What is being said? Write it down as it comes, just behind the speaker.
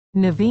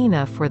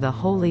Novena for the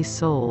holy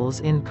souls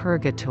in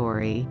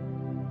Purgatory.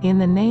 In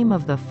the name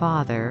of the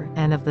Father,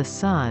 and of the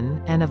Son,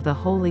 and of the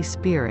Holy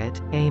Spirit,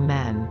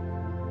 Amen.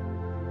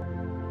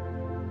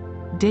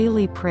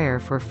 Daily Prayer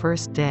for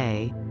First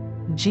Day.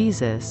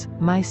 Jesus,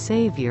 my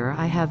Saviour,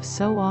 I have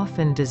so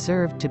often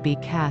deserved to be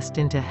cast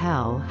into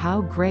hell.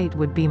 How great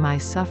would be my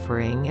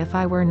suffering if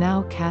I were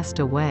now cast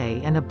away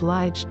and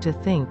obliged to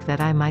think that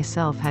I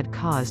myself had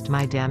caused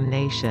my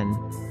damnation.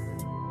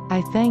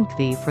 I thank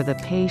Thee for the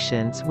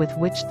patience with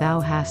which Thou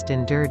hast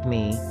endured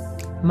me.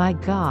 My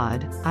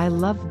God, I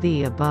love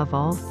Thee above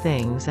all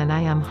things, and I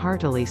am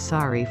heartily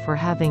sorry for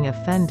having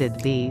offended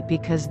Thee,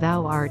 because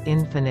Thou art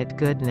infinite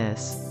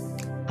goodness.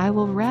 I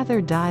will rather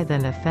die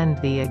than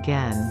offend Thee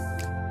again.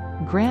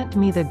 Grant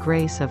me the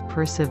grace of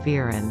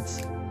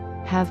perseverance.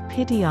 Have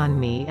pity on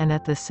me, and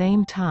at the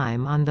same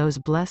time on those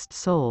blessed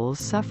souls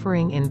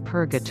suffering in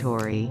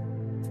purgatory.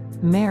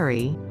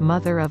 Mary,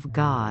 Mother of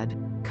God,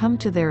 come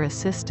to their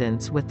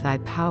assistance with Thy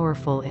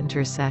powerful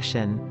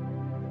intercession.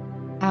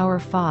 Our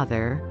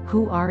Father,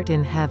 who art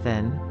in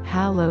heaven,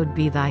 hallowed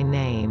be Thy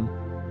name.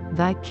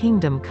 Thy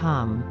kingdom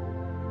come.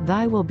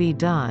 Thy will be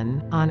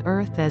done, on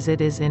earth as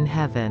it is in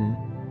heaven.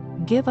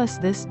 Give us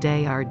this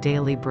day our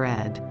daily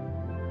bread.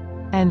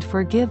 And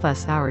forgive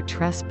us our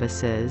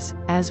trespasses,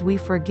 as we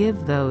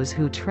forgive those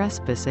who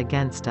trespass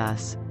against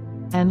us.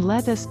 And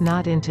let us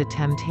not into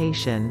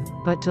temptation,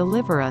 but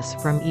deliver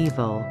us from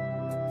evil.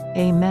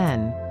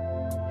 Amen.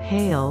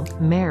 Hail,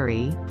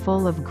 Mary,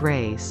 full of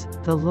grace,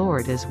 the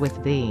Lord is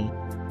with Thee.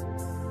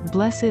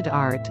 Blessed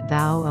art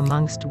Thou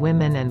amongst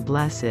women, and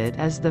blessed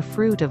is the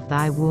fruit of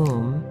Thy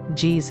womb,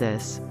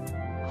 Jesus.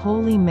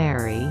 Holy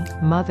Mary,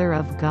 Mother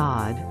of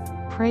God,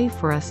 pray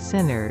for us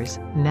sinners,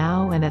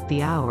 now and at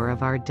the hour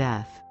of our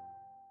death.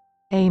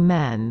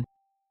 Amen.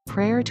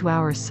 Prayer to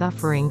our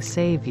suffering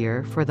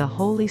Saviour for the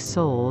holy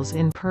souls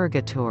in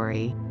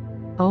purgatory.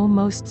 O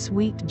most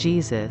sweet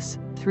Jesus,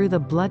 through the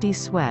bloody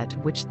sweat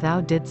which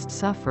Thou didst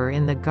suffer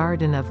in the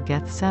Garden of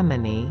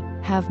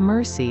Gethsemane, have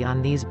mercy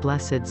on these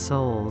blessed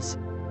souls.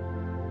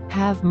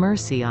 Have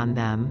mercy on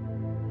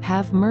them.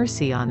 Have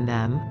mercy on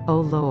them,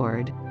 O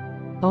Lord.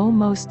 O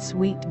most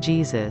sweet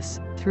Jesus,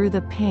 through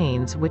the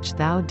pains which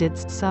Thou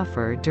didst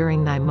suffer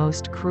during Thy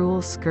most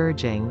cruel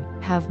scourging,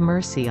 have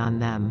mercy on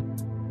them.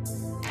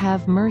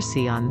 Have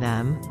mercy on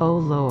them, O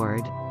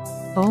Lord.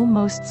 O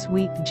most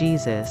sweet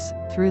Jesus,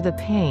 through the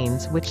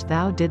pains which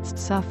Thou didst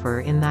suffer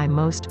in Thy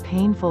most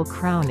painful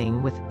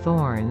crowning with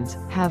thorns,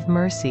 have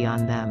mercy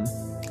on them.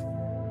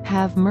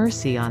 Have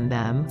mercy on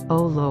them, O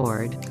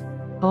Lord.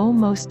 O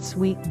most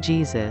sweet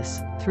Jesus,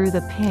 through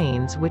the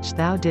pains which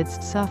Thou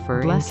didst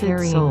suffer in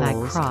carrying Thy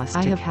cross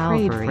to Calvary,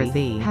 I have prayed for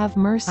Thee, have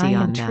mercy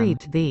on them. I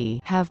entreat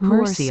Thee, have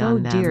mercy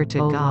on them, dear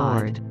to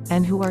God,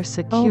 and who are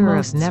secure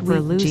of never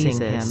losing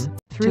Him,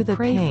 through the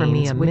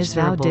pains which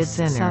Thou didst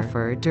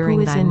suffer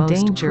during Thy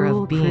most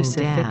cruel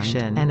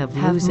crucifixion, and of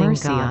losing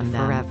God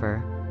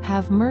forever.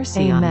 Have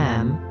mercy on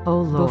them, O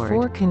Lord.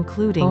 Before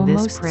concluding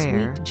this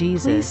prayer,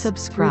 Jesus, please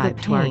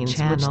subscribe to our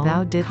channel, which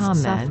Thou didst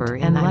suffer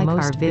in Thy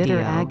most bitter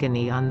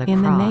agony on the cross.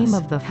 In the name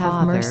of the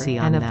Father,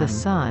 and of the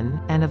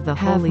Son, and of the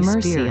Holy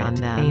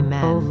Spirit,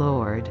 Amen. O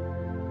Lord.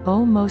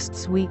 O most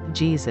sweet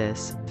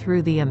Jesus,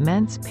 through the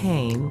immense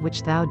pain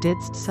which Thou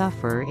didst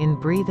suffer in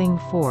breathing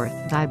forth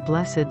Thy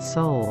blessed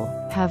soul,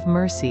 have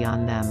mercy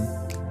on them.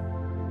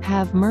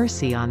 Have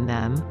mercy on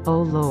them,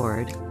 O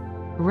Lord.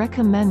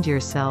 Recommend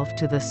yourself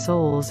to the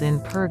souls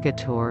in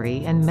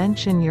purgatory and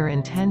mention your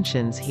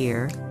intentions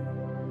here.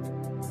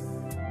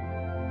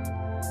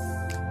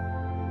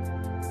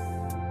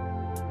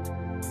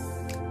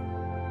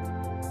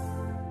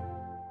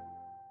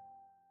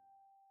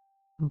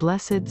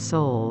 Blessed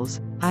souls,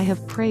 I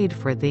have prayed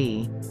for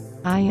Thee.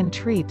 I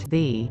entreat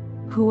Thee,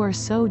 who are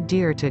so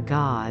dear to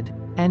God,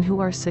 and who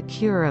are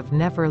secure of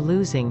never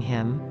losing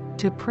Him,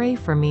 to pray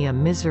for me, a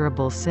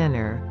miserable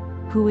sinner,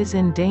 who is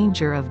in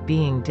danger of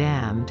being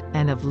damned,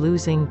 and of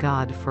losing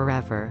God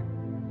forever.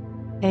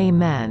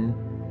 Amen.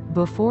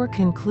 Before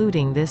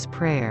concluding this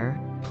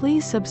prayer,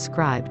 please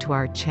subscribe to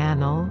our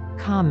channel,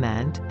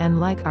 comment,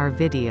 and like our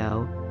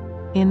video.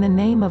 In the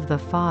name of the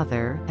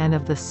Father, and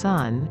of the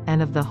Son,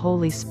 and of the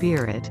Holy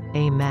Spirit,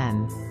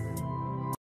 Amen.